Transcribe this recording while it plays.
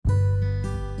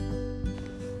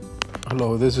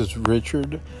Hello, this is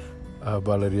Richard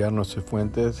Valeriano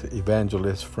Cifuentes,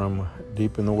 evangelist from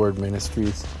Deep in the Word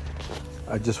Ministries.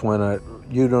 I just want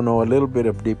you to know a little bit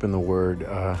of Deep in the Word.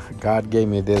 God gave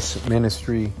me this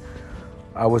ministry.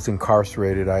 I was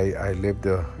incarcerated. I lived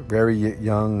a very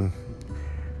young,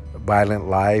 violent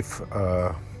life,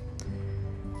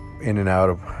 in and out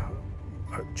of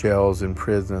jails and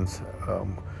prisons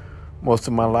most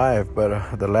of my life.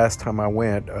 But the last time I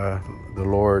went, the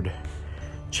Lord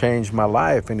changed my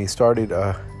life, and He started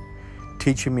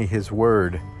teaching me His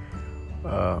Word.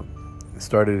 It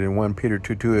started in 1 Peter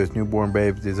 2:2, as newborn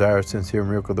babes desire sincere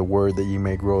milk of the Word, that ye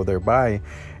may grow thereby.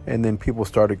 And then people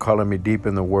started calling me Deep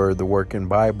in the Word, the Working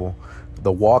Bible,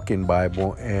 the Walking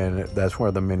Bible, and that's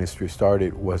where the ministry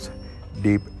started, was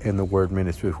Deep in the Word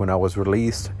Ministry. When I was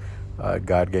released,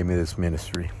 God gave me this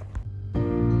ministry.